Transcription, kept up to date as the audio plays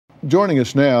Joining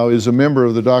us now is a member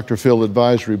of the Dr. Phil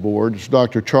Advisory Board. It's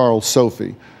Dr. Charles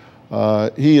Sophy.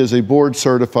 He is a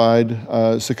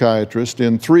board-certified psychiatrist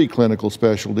in 3 clinical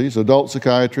specialties: adult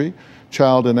psychiatry,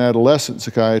 child and adolescent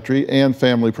psychiatry, and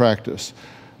family practice.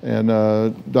 And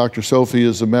Dr. Sophy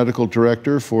is the medical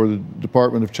director for the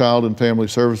Department of Child and Family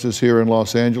Services here in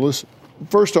Los Angeles.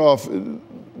 First off,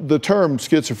 the term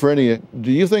schizophrenia,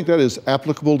 do you think that is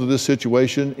applicable to this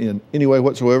situation in any way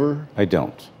whatsoever? I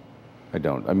don't.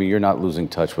 I mean, you're not losing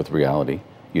touch with reality.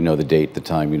 You know the date, the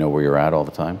time, you know where you're at all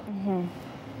the time. Mm-hmm.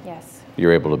 Yes.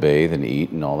 You're able to bathe and eat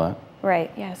and all that. Right,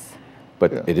 yes.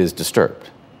 But it is disturbed.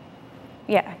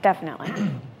 Yeah, definitely.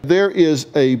 There is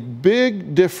a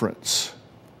big difference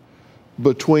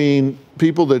between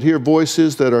people that hear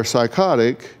voices that are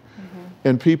psychotic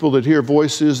and people that hear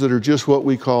voices that are just what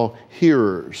we call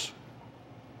hearers.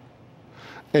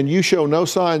 And you show no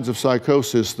signs of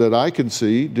psychosis that I can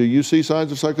see. Do you see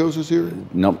signs of psychosis here?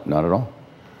 Nope, not at all.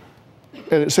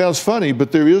 And it sounds funny,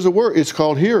 but there is a word. It's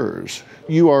called hearers.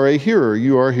 You are a hearer.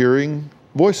 You are hearing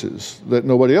voices that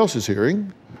nobody else is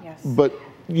hearing. Yes. But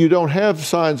you don't have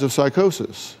signs of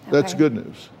psychosis. Okay. That's good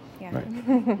news. Yeah.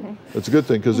 Right. That's a good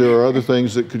thing, because there are other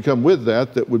things that could come with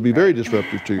that that would be very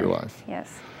disruptive to your life.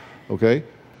 Yes. Okay?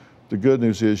 The good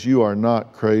news is you are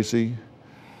not crazy.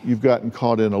 You've gotten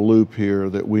caught in a loop here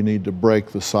that we need to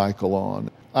break the cycle on.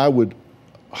 I would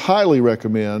highly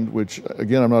recommend, which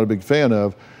again I'm not a big fan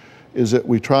of, is that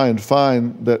we try and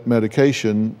find that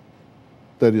medication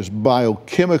that is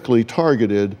biochemically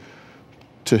targeted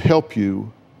to help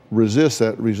you resist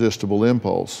that resistible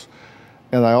impulse.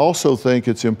 And I also think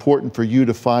it's important for you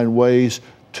to find ways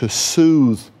to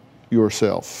soothe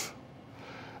yourself.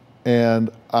 And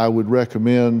I would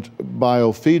recommend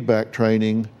biofeedback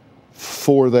training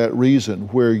for that reason,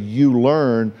 where you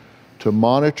learn to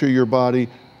monitor your body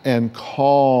and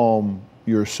calm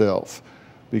yourself.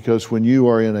 Because when you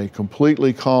are in a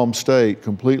completely calm state,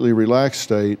 completely relaxed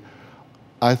state,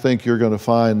 I think you're going to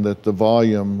find that the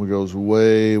volume goes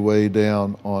way, way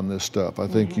down on this stuff. I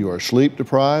think you are sleep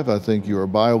deprived. I think you are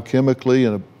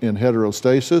biochemically in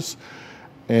heterostasis.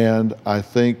 And I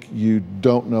think you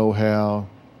don't know how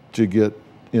to get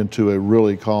into a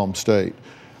really calm state.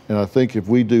 And I think if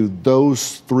we do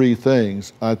those 3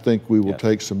 things, I think we will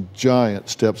take some giant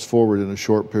steps forward in a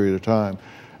short period of time.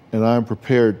 And I'm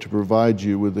prepared to provide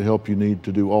you with the help you need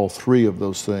to do all 3 of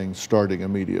those things starting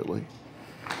immediately.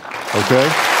 Okay?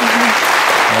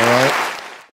 All right.